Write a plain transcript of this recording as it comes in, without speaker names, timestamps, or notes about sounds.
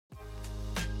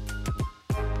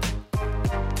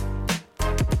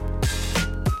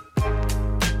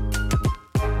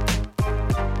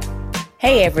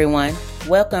Hey everyone,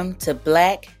 welcome to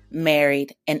Black,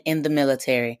 Married, and in the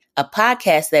Military, a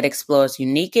podcast that explores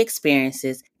unique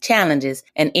experiences, challenges,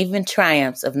 and even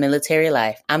triumphs of military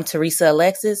life. I'm Theresa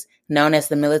Alexis, known as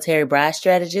the Military Bride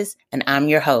Strategist, and I'm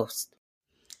your host.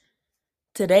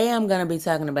 Today I'm going to be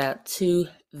talking about two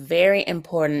very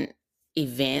important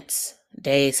events,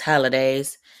 days,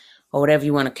 holidays, or whatever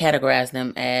you want to categorize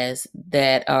them as,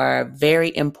 that are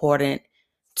very important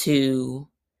to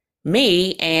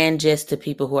me and just to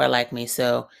people who are like me.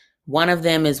 So one of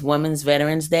them is Women's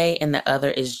Veterans Day and the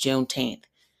other is Juneteenth.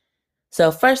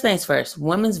 So first things first,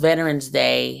 Women's Veterans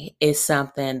Day is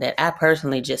something that I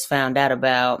personally just found out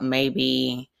about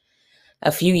maybe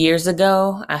a few years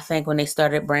ago. I think when they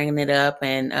started bringing it up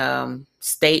and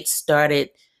states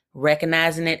started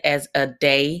recognizing it as a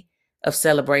day of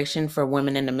celebration for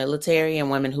women in the military and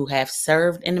women who have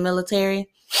served in the military.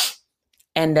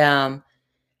 And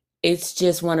it's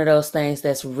just one of those things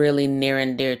that's really near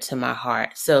and dear to my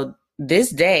heart. So this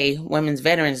day, Women's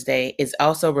Veterans Day, is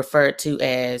also referred to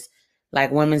as like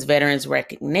Women's Veterans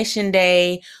Recognition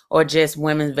Day or just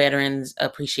Women's Veterans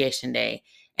Appreciation Day.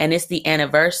 And it's the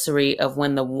anniversary of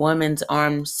when the Women's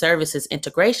Armed Services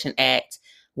Integration Act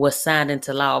was signed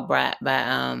into law by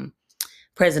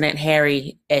President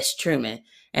Harry S. Truman.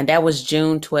 And that was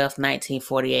June 12th,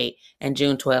 1948. And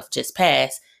June 12th just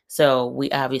passed. So we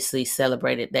obviously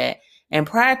celebrated that. And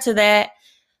prior to that,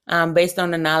 based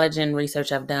on the knowledge and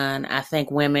research I've done, I think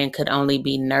women could only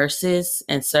be nurses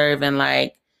and serve in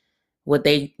like what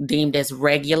they deemed as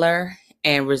regular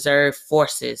and reserve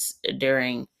forces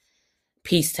during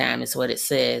peacetime is what it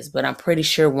says. But I'm pretty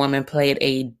sure women played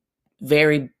a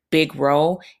very big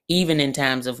role, even in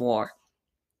times of war.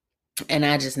 And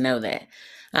I just know that.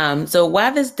 So why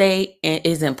this day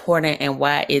is important and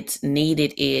why it's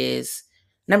needed is,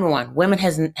 number one, women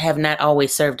have not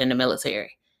always served in the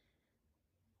military.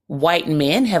 White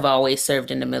men have always served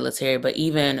in the military, but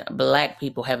even Black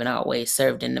people haven't always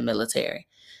served in the military.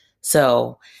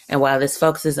 So, and while this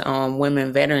focuses on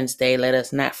Women Veterans Day, let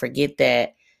us not forget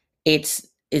that it's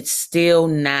still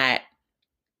not,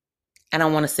 I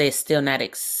don't want to say it's still not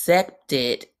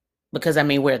accepted, because I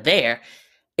mean, we're there.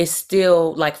 It's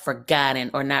still like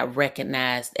forgotten or not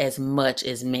recognized as much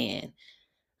as men.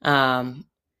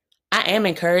 I am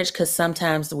encouraged because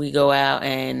sometimes we go out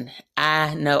and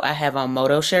I know I have on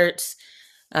moto shirts.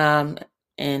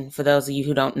 And for those of you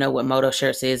who don't know what moto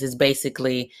shirts is, it's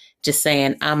basically just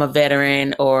saying I'm a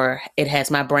veteran, or it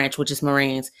has my branch, which is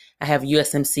Marines. I have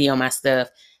USMC on my stuff,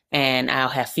 and I'll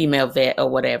have female vet or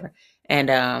whatever.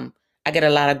 And I get a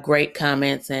lot of great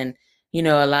comments and,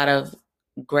 a lot of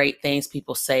great things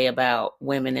people say about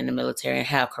women in the military and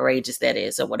how courageous that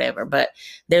is or whatever. But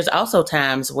there's also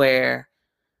times where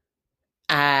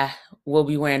I will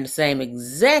be wearing the same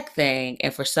exact thing,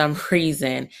 and for some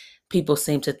reason, people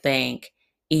seem to think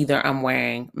either I'm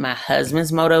wearing my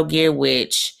husband's moto gear,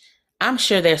 which I'm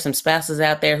sure there's some spouses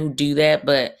out there who do that,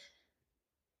 but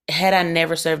had I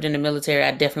never served in the military,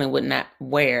 I definitely would not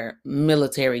wear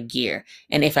military gear.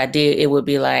 And if I did, it would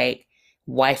be like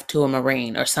wife to a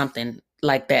Marine or something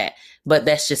like that. But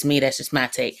that's just me. That's just my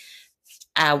take.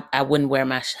 I wouldn't wear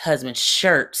my husband's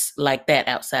shirts like that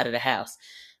outside of the house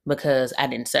because I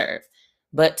didn't serve.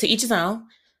 But to each his own.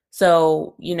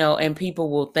 So, and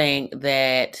people will think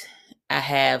that I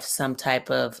have some type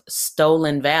of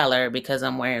stolen valor because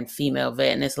I'm wearing female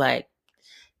vet. And it's like,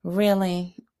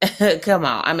 really? Come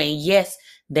on. I mean, yes,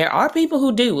 there are people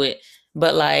who do it,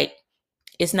 but like,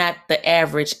 it's not the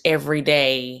average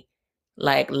everyday,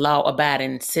 like law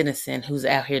abiding citizen who's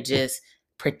out here just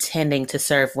pretending to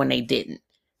serve when they didn't.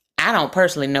 I don't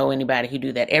personally know anybody who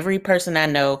do that. Every person I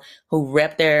know who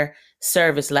rep their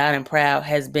service loud and proud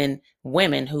has been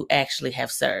women who actually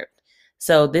have served.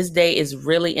 So this day is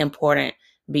really important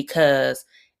because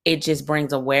it just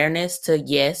brings awareness to,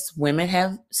 yes, women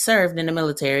have served in the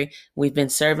military. We've been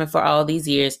serving for all these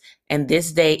years. And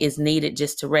this day is needed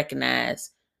just to recognize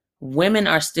women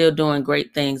are still doing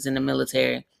great things in the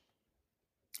military.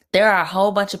 There are a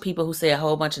whole bunch of people who say a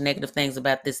whole bunch of negative things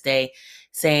about this day,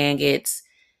 saying it's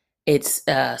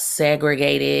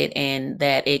segregated and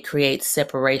that it creates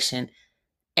separation.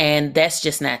 And that's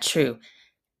just not true.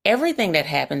 Everything that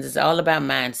happens is all about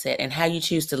mindset and how you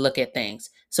choose to look at things.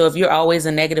 So if you're always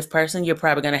a negative person, you're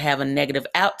probably going to have a negative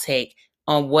outtake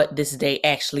on what this day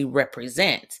actually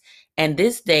represents. And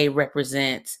this day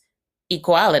represents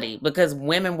equality because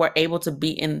women were able to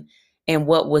be in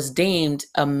what was deemed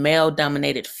a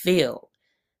male-dominated field.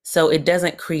 So it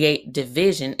doesn't create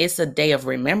division. It's a day of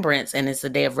remembrance and it's a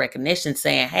day of recognition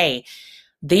saying, hey,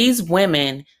 these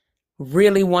women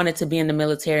really wanted to be in the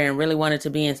military and really wanted to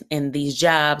be in these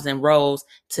jobs and roles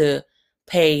to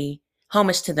pay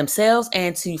homage to themselves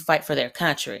and to fight for their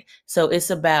country. So it's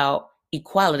about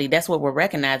equality. That's what we're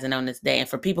recognizing on this day. And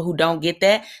for people who don't get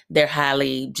that, they're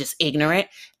highly just ignorant,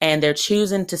 and they're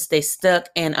choosing to stay stuck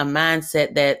in a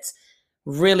mindset that's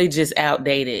really just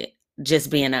outdated, just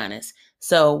being honest.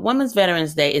 So Women's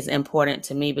Veterans Day is important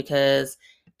to me because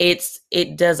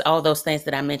it does all those things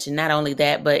that I mentioned. Not only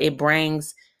that, but it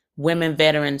brings women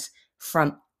veterans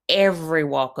from every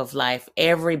walk of life,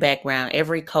 every background,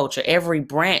 every culture, every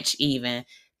branch even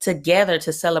together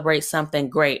to celebrate something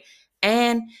great.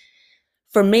 And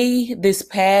for me, this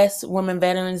past Women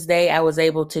Veterans Day, I was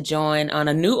able to join on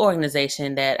a new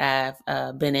organization that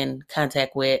I've been in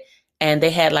contact with, and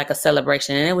they had like a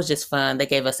celebration, and it was just fun. They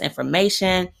gave us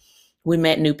information. We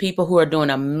met new people who are doing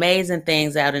amazing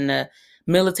things out in the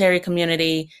military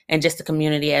community and just the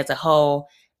community as a whole.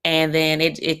 And then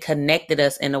it connected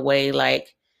us in a way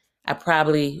like I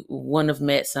probably wouldn't have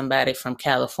met somebody from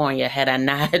California had I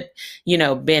not,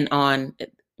 been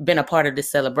a part of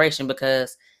this celebration,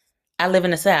 because I live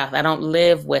in the South. I don't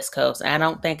live West Coast. I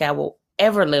don't think I will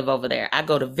ever live over there. I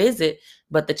go to visit,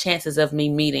 but the chances of me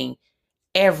meeting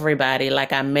everybody,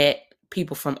 like I met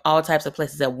people from all types of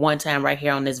places at one time right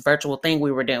here on this virtual thing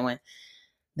we were doing,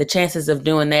 the chances of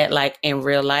doing that like in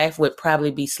real life would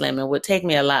probably be slim and would take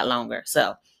me a lot longer.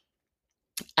 So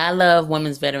I love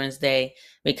Women's Veterans Day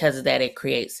because of that. It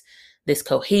creates this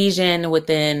cohesion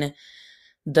within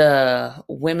the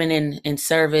women in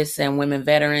service and women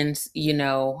veterans,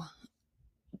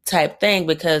 type thing,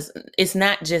 because it's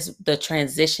not just the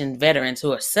transition veterans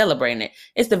who are celebrating it.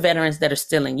 It's the veterans that are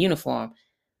still in uniform,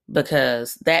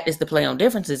 because that is the play on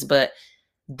differences. But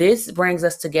this brings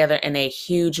us together in a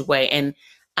huge way. And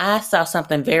I saw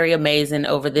something very amazing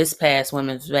over this past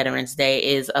Women's Veterans Day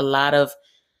is a lot of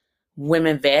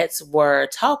women vets were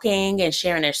talking and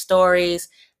sharing their stories.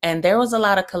 And there was a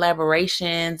lot of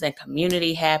collaborations and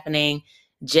community happening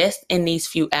just in these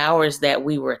few hours that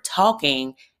we were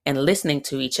talking and listening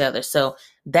to each other. So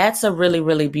that's a really,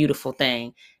 really beautiful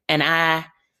thing. And I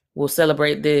will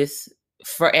celebrate this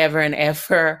forever and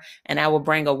ever. And I will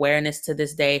bring awareness to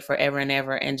this day forever and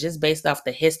ever. And just based off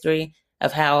the history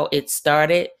of how it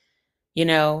started,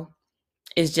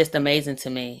 is just amazing to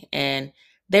me. And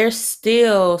there's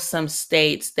still some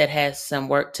states that has some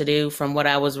work to do from what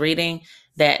I was reading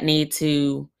that need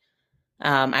to,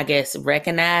 I guess,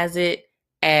 recognize it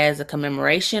as a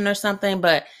commemoration or something.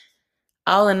 But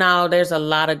all in all, there's a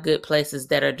lot of good places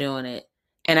that are doing it.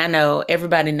 And I know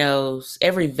everybody knows,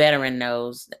 every veteran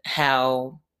knows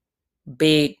how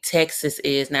big Texas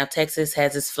is. Now, Texas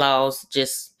has its flaws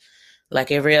just like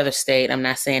every other state. I'm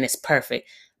not saying it's perfect,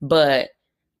 but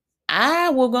I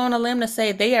will go on a limb to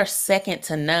say they are second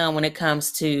to none when it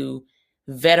comes to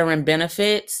veteran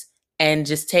benefits and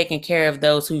just taking care of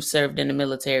those who served in the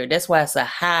military. That's why it's a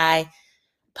high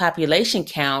population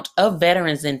count of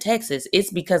veterans in Texas.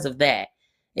 It's because of that.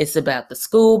 It's about the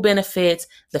school benefits,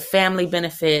 the family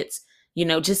benefits,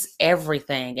 just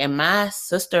everything. And my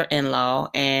sister-in-law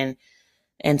and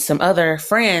some other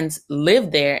friends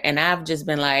live there, and I've just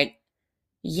been like,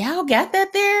 y'all got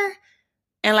that there?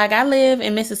 And like I live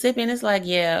in Mississippi, and it's like,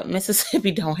 yeah,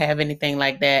 Mississippi don't have anything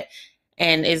like that.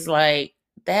 And it's like,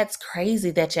 that's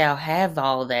crazy that y'all have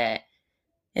all that.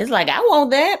 It's like, I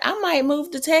want that. I might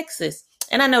move to Texas.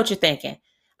 And I know what you're thinking.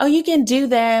 Oh, you can do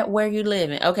that where you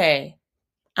live in. Okay.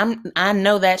 I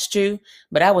know that's true,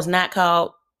 but I was not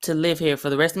called to live here for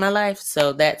the rest of my life.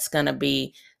 So that's gonna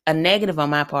be a negative on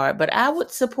my part. But I would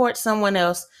support someone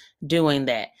else doing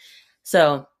that.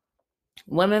 So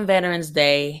Women Veterans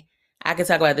Day, I could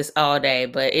talk about this all day,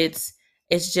 but it's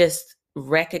just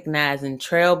recognizing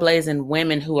trailblazing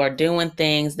women who are doing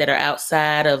things that are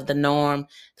outside of the norm.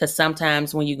 Because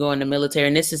sometimes when you go in the military,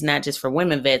 and this is not just for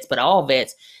women vets, but all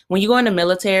vets, when you go in the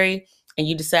military and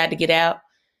you decide to get out,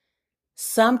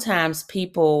 sometimes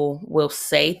people will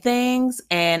say things,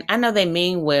 and I know they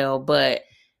mean well, but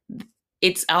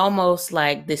it's almost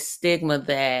like this stigma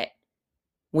that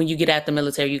when you get out the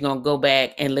military, you're going to go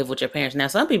back and live with your parents. Now,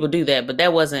 some people do that, but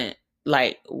that wasn't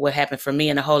like what happened for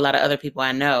me and a whole lot of other people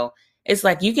I know. It's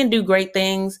like you can do great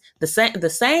things the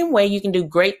same way you can do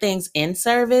great things in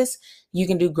service, you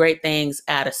can do great things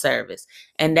out of service.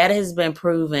 And that has been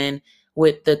proven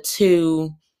with the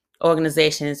two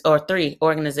organizations or three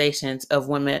organizations of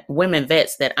women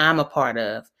vets that I'm a part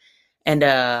of. And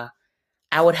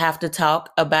I would have to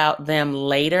talk about them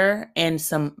later in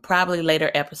some probably later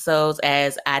episodes,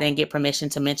 as I didn't get permission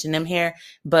to mention them here,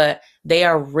 but they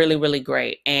are really, really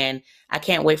great. And I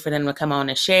can't wait for them to come on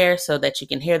and share so that you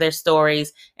can hear their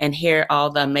stories and hear all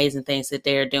the amazing things that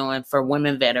they're doing for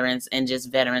women veterans and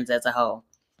just veterans as a whole.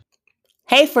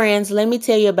 Hey friends, let me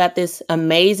tell you about this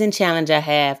amazing challenge I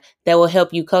have that will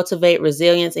help you cultivate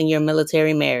resilience in your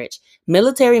military marriage.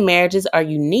 Military marriages are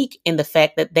unique in the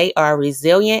fact that they are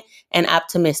resilient and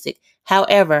optimistic.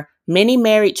 However, many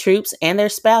married troops and their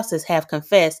spouses have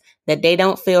confessed that they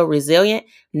don't feel resilient,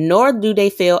 nor do they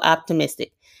feel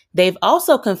optimistic. They've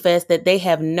also confessed that they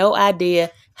have no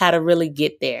idea how to really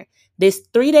get there. This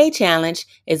 3-day challenge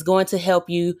is going to help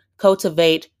you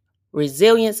cultivate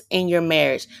resilience in your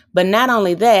marriage. But not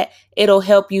only that, it'll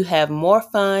help you have more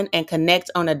fun and connect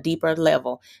on a deeper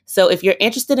level. So if you're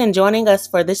interested in joining us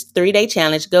for this 3-day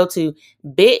challenge, go to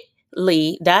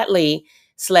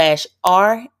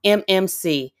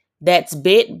bit.ly/RMMC. That's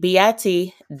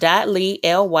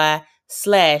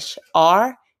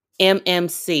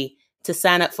bit.ly/RMMC to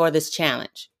sign up for this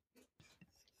challenge.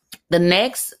 The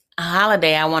next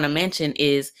holiday I want to mention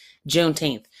is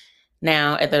Juneteenth.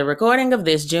 Now, at the recording of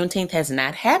this, Juneteenth has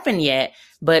not happened yet,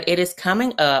 but it is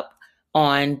coming up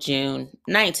on June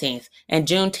 19th. And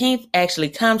Juneteenth actually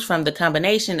comes from the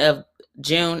combination of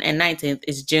June and 19th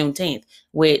is Juneteenth,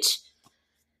 which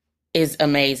is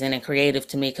amazing and creative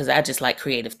to me because I just like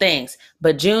creative things.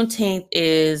 But Juneteenth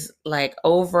is like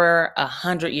over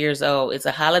 100 years old. It's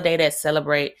a holiday that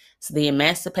celebrates the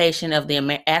emancipation of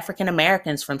the African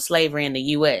Americans from slavery in the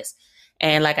U.S.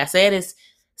 And like I said, it's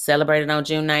celebrated on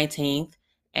June 19th.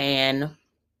 And,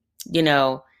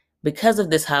 because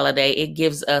of this holiday, it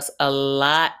gives us a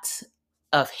lot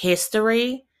of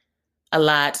history, a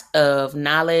lot of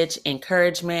knowledge,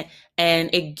 encouragement,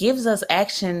 and it gives us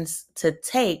actions to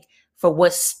take for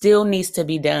what still needs to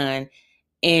be done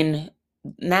in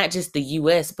not just the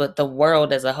US, but the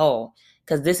world as a whole.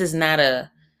 Because this is not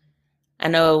I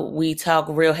know we talk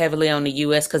real heavily on the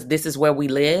US because this is where we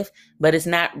live, but it's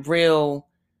not real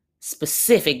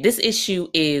specific. This issue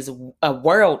is a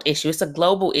world issue. It's a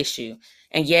global issue.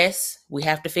 And yes, we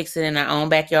have to fix it in our own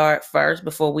backyard first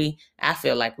I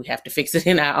feel like we have to fix it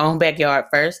in our own backyard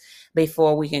first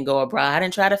before we can go abroad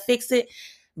and try to fix it.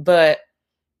 But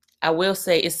I will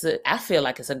say I feel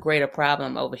like it's a greater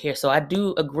problem over here. So I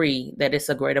do agree that it's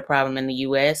a greater problem in the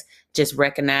US, just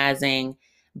recognizing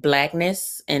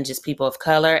Blackness and just people of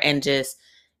color and just,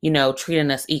 treating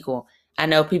us equal. I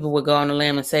know people would go on a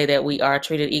limb and say that we are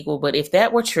treated equal, but if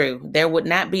that were true, there would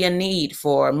not be a need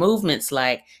for movements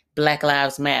like Black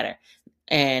Lives Matter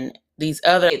and these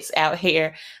other out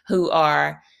here who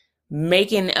are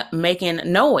making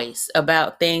noise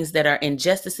about things that are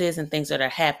injustices and things that are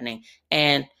happening.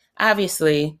 And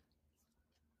obviously,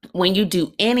 when you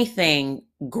do anything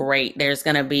great, there's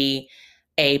going to be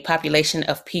a population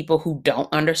of people who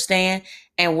don't understand,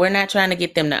 and we're not trying to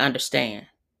get them to understand.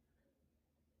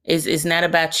 It's not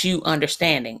about you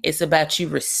understanding. It's about you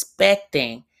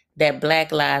respecting that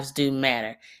Black lives do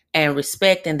matter and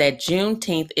respecting that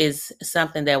Juneteenth is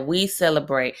something that we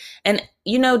celebrate. And,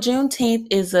 Juneteenth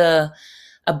is a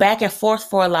back and forth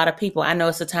for a lot of people. I know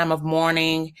it's a time of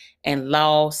mourning and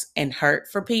loss and hurt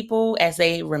for people as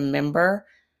they remember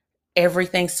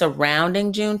everything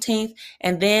surrounding Juneteenth.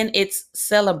 And then it's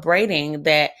celebrating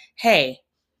that, hey,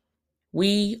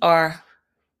 we are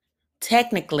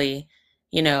technically,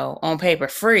 on paper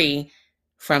free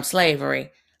from slavery,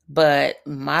 but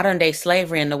modern day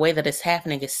slavery and the way that it's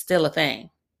happening is still a thing.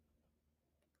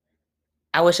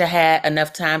 I wish I had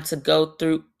enough time to go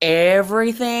through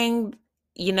everything,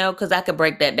 because I could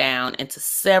break that down into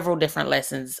several different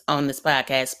lessons on this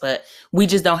podcast, but we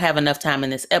just don't have enough time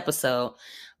in this episode.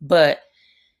 But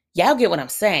y'all get what I'm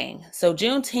saying. So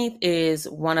Juneteenth is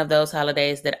one of those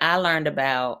holidays that I learned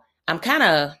about. I'm kind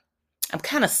of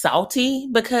salty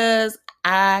because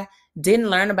I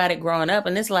didn't learn about it growing up.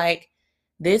 And it's like,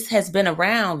 this has been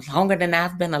around longer than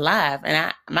I've been alive.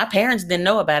 And my parents didn't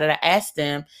know about it. I asked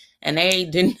them and they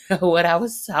didn't know what I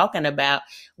was talking about,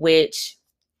 which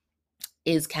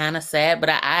is kind of sad, but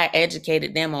I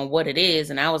educated them on what it is.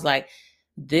 And I was like,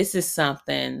 this is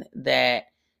something that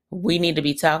we need to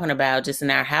be talking about just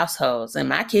in our households. And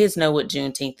my kids know what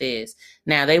Juneteenth is.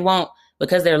 Now, they won't,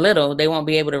 because they're little, they won't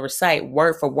be able to recite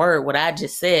word for word what I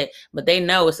just said, but they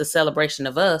know it's a celebration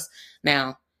of us.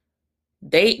 Now,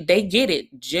 they get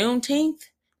it. Juneteenth,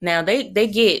 now they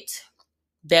get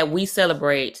that we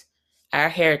celebrate our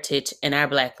heritage and our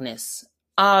Blackness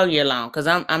all year long, because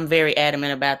I'm very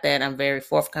adamant about that. I'm very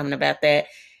forthcoming about that.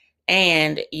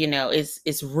 And,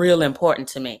 it's real important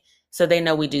to me. So they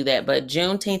know we do that. But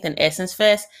Juneteenth and Essence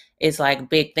Fest is like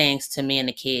big things to me and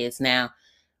the kids. Now,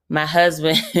 my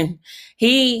husband,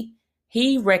 he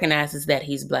recognizes that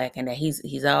he's Black and that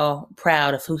he's all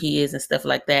proud of who he is and stuff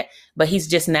like that. But he's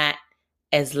just not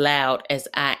as loud as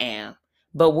I am.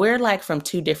 but we're like from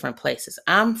two different places.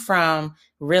 I'm from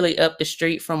really up the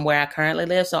street from where I currently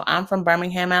live. So I'm from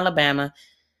Birmingham, Alabama.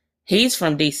 He's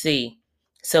from DC.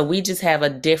 So we just have a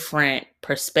different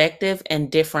perspective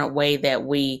and different way that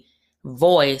we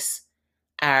voice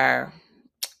our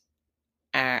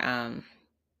our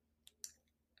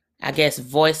I guess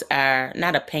voice our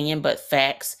not opinion but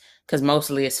facts, because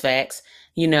mostly it's facts,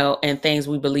 and things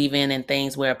we believe in and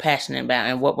things we're passionate about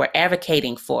and what we're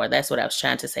advocating for. That's what I was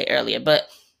trying to say earlier.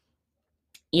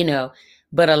 You know,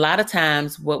 but a lot of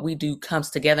times what we do comes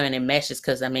together and it meshes,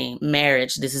 because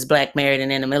marriage, this is Black married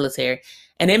and in the military,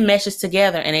 and it meshes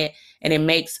together, and it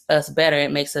makes us better.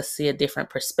 It makes us see a different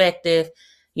perspective,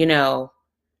 you know,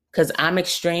 because I'm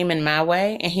extreme in my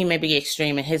way and he may be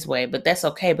extreme in his way, but that's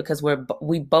okay, because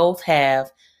we both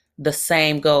have the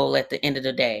same goal at the end of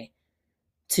the day: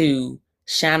 to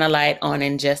shine a light on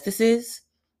injustices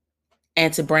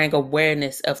and to bring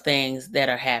awareness of things that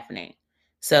are happening.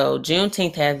 So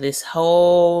Juneteenth has this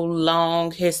whole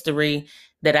long history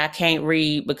that I can't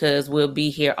read because we'll be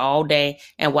here all day.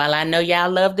 And while I know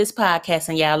y'all love this podcast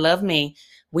and y'all love me,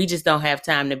 we just don't have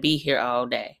time to be here all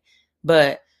day.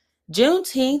 But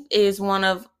Juneteenth is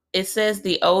it says,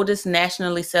 the oldest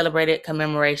nationally celebrated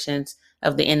commemorations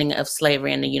of the ending of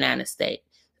slavery in the United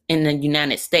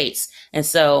States. And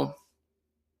so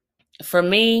for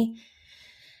me,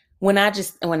 when I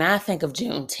think of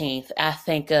Juneteenth, I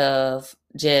think of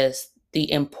just the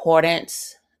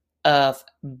importance of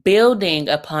building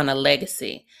upon a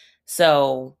legacy.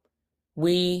 So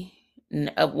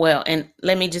and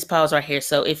let me just pause right here.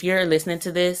 So if you're listening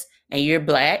to this and you're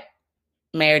Black,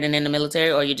 married and in the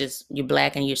military, or you're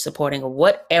Black and you're supporting, or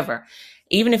whatever,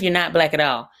 even if you're not Black at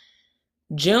all,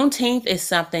 Juneteenth is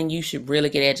something you should really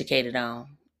get educated on,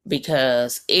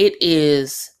 because it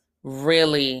is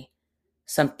really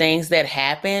some things that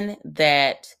happen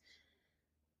that,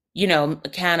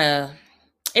 kind of,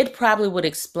 it probably would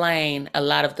explain a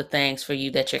lot of the things for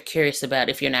you that you're curious about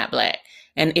if you're not Black.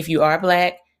 And if you are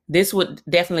Black, this would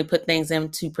definitely put things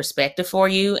into perspective for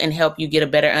you and help you get a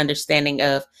better understanding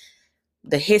of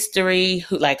the history,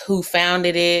 who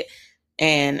founded it,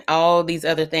 and all these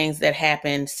other things that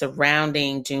happened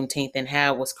surrounding Juneteenth and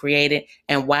how it was created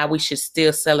and why we should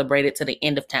still celebrate it to the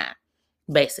end of time,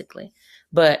 basically.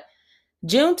 But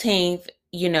Juneteenth,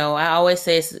 I always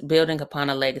say it's building upon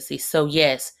a legacy. So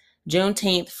yes,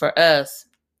 Juneteenth for us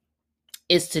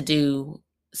is to do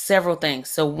several things.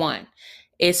 So one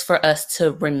is for us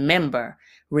to remember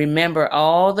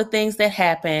all the things that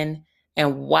happened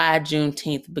and why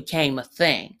Juneteenth became a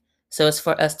thing. So it's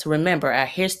for us to remember our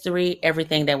history,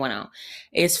 everything that went on.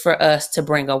 It's for us to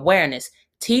bring awareness,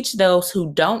 teach those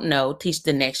who don't know, teach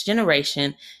the next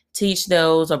generation, teach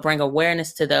those or bring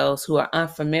awareness to those who are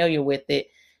unfamiliar with it.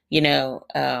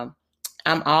 I'm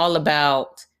all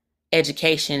about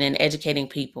education and educating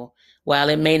people. While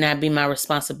it may not be my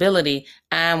responsibility,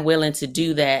 I'm willing to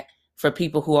do that for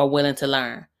people who are willing to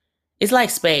learn. It's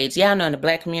like spades. Y'all know in the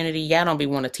Black community, y'all don't be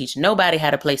want to teach nobody how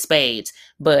to play spades.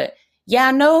 But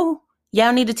y'all know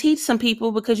y'all need to teach some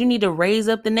people, because you need to raise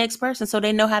up the next person so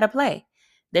they know how to play.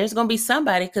 There's going to be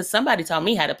somebody, because somebody taught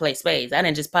me how to play spades. I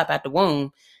didn't just pop out the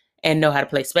womb and know how to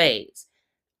play spades.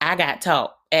 I got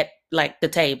taught at the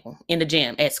table in the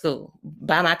gym at school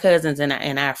by my cousins and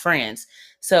our friends.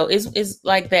 So it's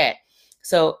like that.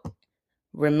 So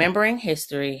remembering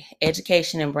history,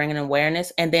 education, and bringing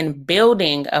awareness, and then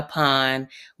building upon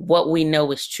what we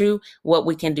know is true, what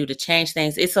we can do to change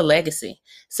things. It's a legacy.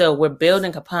 So we're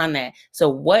building upon that. So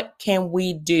what can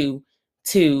we do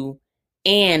to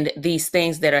end these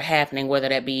things that are happening, whether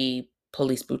that be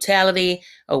police brutality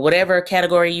or whatever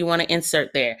category you want to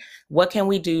insert there? What can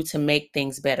we do to make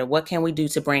things better? What can we do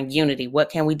to bring unity? What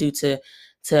can we do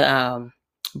to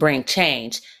bring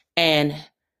change? And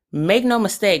make no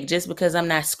mistake, just because I'm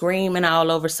not screaming all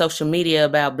over social media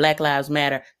about Black Lives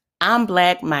Matter, I'm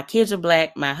Black, my kids are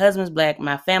Black, my husband's Black,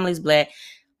 my family's Black,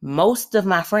 most of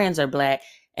my friends are Black,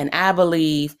 and I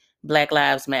believe Black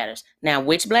Lives Matters. Now,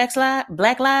 which Black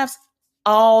lives?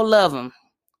 All of them.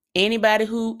 Anybody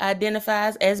who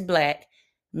identifies as Black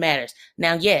matters.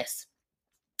 Now, yes,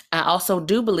 I also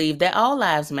do believe that all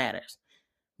lives matters.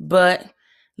 But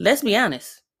let's be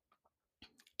honest.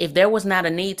 If there was not a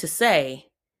need to say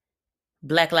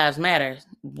Black Lives Matter,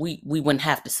 we wouldn't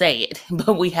have to say it.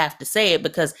 But we have to say it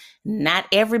because not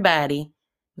everybody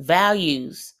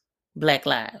values Black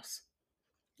lives.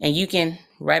 And you can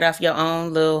write off your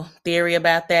own little theory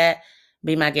about that.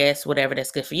 Be my guest, whatever,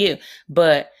 that's good for you.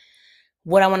 But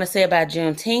what I want to say about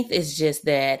Juneteenth is just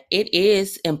that it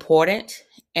is important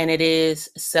and it is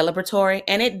celebratory,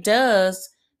 and it does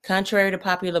contrary to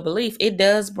popular belief, it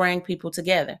does bring people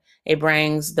together. It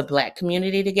brings the Black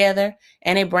community together,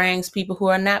 and it brings people who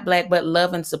are not Black but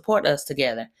love and support us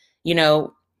together. You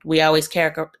know, we always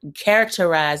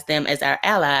characterize them as our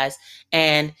allies,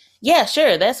 and yeah,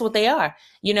 sure, that's what they are.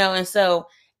 And so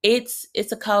it's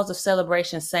a cause of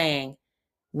celebration, saying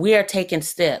we are taking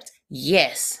steps.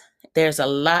 Yes, there's a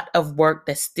lot of work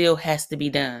that still has to be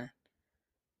done,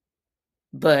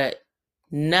 but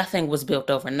nothing was built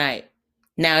overnight.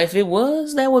 Now, if it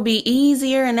was, that would be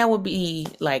easier and that would be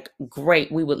like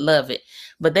great. We would love it.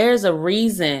 But there's a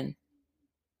reason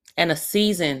and a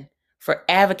season for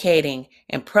advocating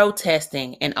and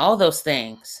protesting and all those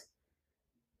things.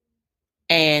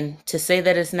 And to say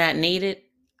that it's not needed,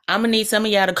 I'm going to need some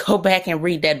of y'all to go back and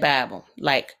read that Bible,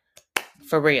 like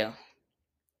for real.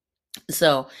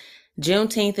 So,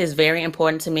 Juneteenth is very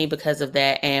important to me because of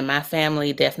that, and my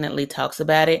family definitely talks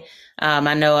about it.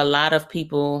 I know a lot of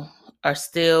people are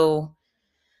still,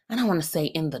 I don't want to say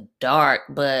in the dark,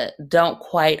 but don't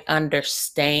quite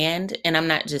understand. And I'm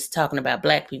not just talking about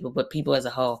Black people, but people as a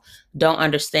whole don't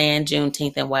understand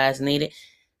Juneteenth and why it's needed.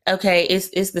 Okay,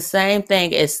 it's the same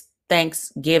thing as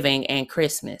Thanksgiving and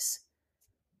Christmas.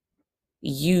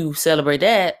 You celebrate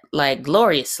that like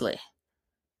gloriously.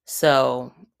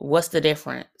 So, what's the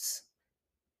difference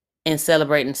in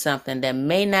celebrating something that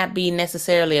may not be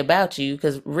necessarily about you?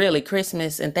 Because really,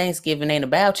 Christmas and Thanksgiving ain't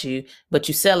about you, but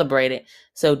you celebrate it.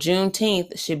 So,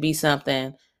 Juneteenth should be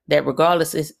something that,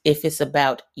 regardless if it's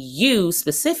about you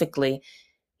specifically,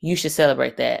 you should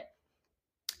celebrate that.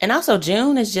 And also,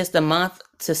 June is just a month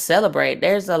to celebrate.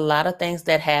 There's a lot of things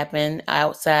that happen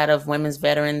outside of Women's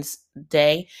Veterans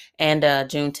Day and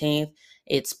Juneteenth.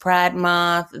 It's Pride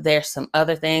Month. There's some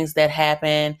other things that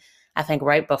happen. I think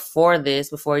right before this,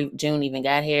 before June even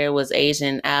got here, was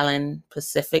Asian Island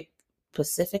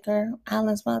Pacificer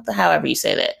Islands Month, however you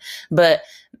say that. But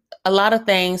a lot of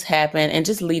things happen and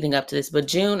just leading up to this. But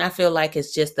June, I feel like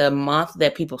it's just a month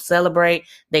that people celebrate.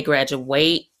 They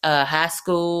graduate high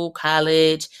school,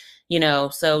 college,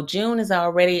 so June is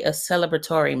already a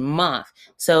celebratory month.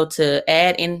 So to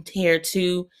add in here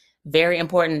two very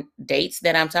important dates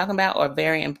that I'm talking about, or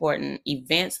very important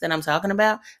events that I'm talking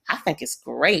about, I think it's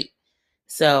great.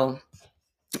 So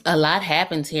a lot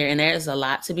happens here, and there's a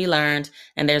lot to be learned,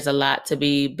 and there's a lot to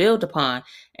be built upon.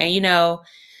 And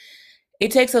it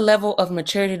takes a level of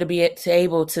maturity to be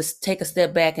able to take a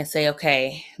step back and say,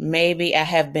 okay, maybe I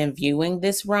have been viewing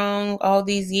this wrong all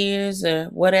these years or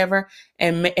whatever.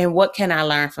 And what can I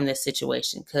learn from this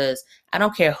situation? Because I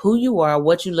don't care who you are,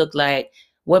 what you look like,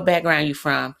 what background you're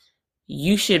from,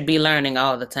 you should be learning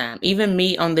all the time. Even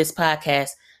me on this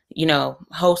podcast,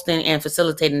 hosting and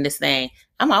facilitating this thing,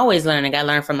 I'm always learning. I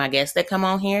learn from my guests that come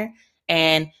on here.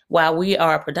 And while we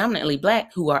are predominantly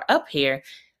Black who are up here,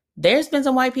 there's been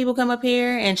some white people come up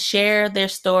here and share their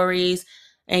stories.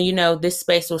 And, this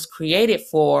space was created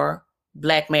for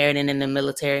Black married and in the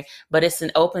military, but it's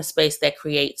an open space that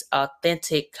creates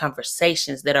authentic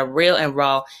conversations that are real and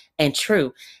raw and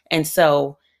true. And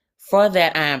so for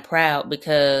that, I am proud,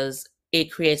 because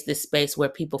it creates this space where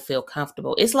people feel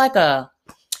comfortable. It's like a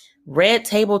Red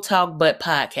Table Talk, but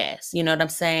podcast. You know what I'm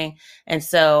saying? And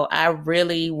so I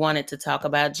really wanted to talk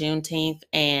about Juneteenth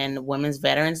and Women's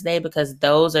Veterans Day, because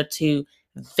those are two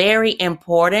very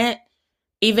important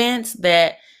events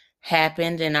that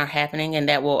happened and are happening and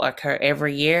that will occur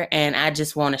every year. And I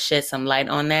just want to shed some light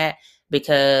on that,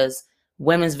 because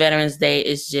Women's Veterans Day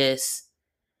is just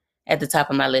at the top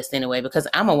of my list anyway, because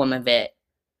I'm a woman vet.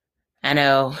 I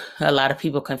know a lot of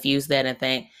people confuse that and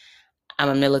think I'm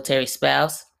a military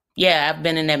spouse. Yeah, I've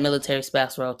been in that military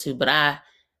spouse role too, but I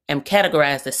am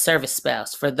categorized as service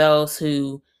spouse for those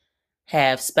who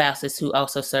have spouses who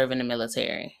also serve in the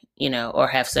military, or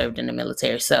have served in the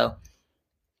military. So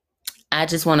I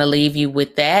just want to leave you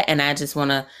with that. And I just want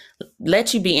to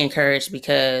let you be encouraged,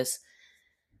 because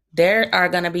there are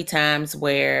going to be times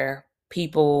where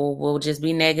people will just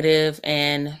be negative,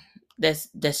 and that's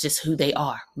just who they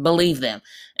are. Believe them.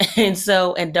 And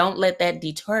don't let that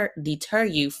deter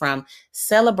you from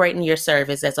celebrating your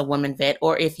service as a woman vet,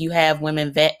 or if you have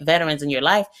women veterans in your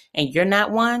life and you're not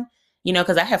one,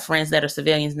 because I have friends that are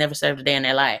civilians, never served a day in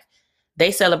their life.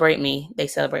 They celebrate me, they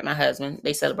celebrate my husband,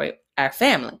 they celebrate our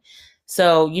family.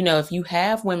 So, if you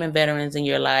have women veterans in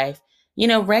your life,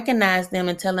 recognize them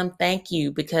and tell them thank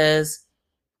you, because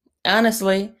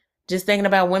honestly, just thinking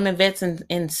about women vets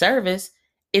in service,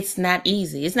 it's not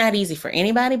easy. It's not easy for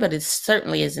anybody, but it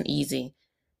certainly isn't easy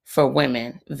for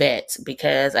women vets,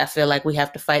 because I feel like we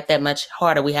have to fight that much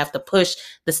harder. We have to push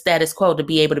the status quo to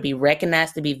be able to be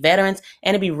recognized to be veterans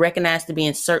and to be recognized to be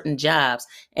in certain jobs.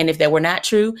 And if that were not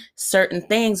true, certain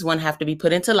things wouldn't have to be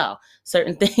put into law.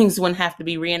 Certain things wouldn't have to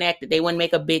be reenacted. They wouldn't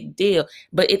make a big deal,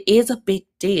 but it is a big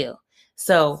deal.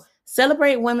 So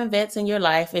celebrate women vets in your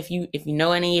life. If you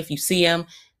know any, if you see them,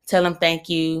 tell them thank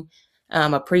you.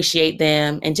 Appreciate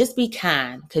them, and just be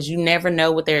kind, because you never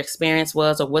know what their experience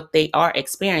was or what they are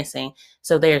experiencing.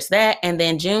 So there's that. And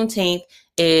then Juneteenth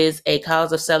is a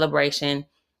cause of celebration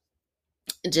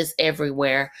just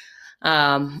everywhere.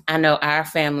 I know our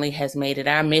family has made it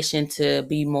our mission to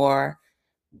be more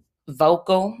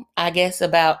vocal, I guess,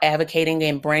 about advocating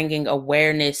and bringing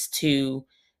awareness to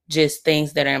just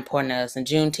things that are important to us. And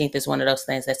Juneteenth is one of those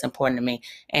things that's important to me.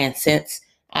 And since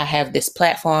I have this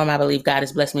platform, I believe God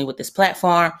has blessed me with this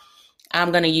platform,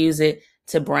 I'm going to use it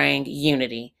to bring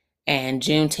unity. And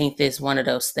Juneteenth is one of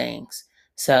those things.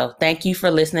 So thank you for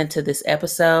listening to this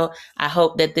episode. I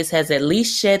hope that this has at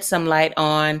least shed some light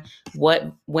on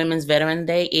what Women's Veteran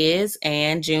Day is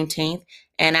and Juneteenth.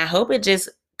 And I hope it just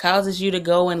causes you to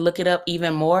go and look it up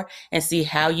even more and see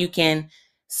how you can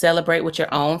celebrate with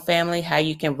your own family, how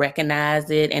you can recognize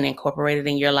it and incorporate it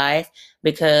in your life,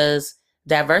 because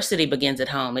diversity begins at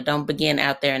home. It don't begin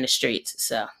out there in the streets.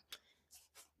 So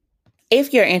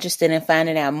if you're interested in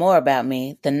finding out more about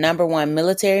me, the #1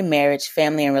 military, marriage,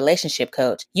 family, and relationship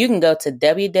coach, you can go to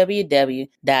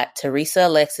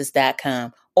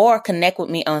www.theresaalexis.com or connect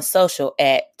with me on social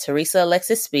at Theresa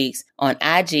Alexis Speaks on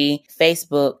IG,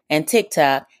 Facebook, and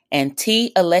TikTok, and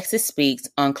T Alexis Speaks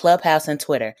on Clubhouse and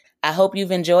Twitter. I hope you've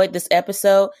enjoyed this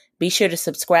episode. Be sure to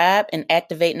subscribe and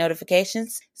activate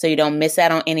notifications so you don't miss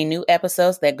out on any new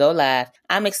episodes that go live.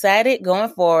 I'm excited going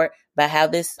forward by how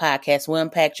this podcast will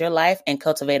impact your life and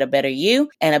cultivate a better you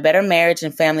and a better marriage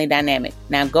and family dynamic.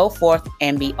 Now go forth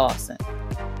and be awesome.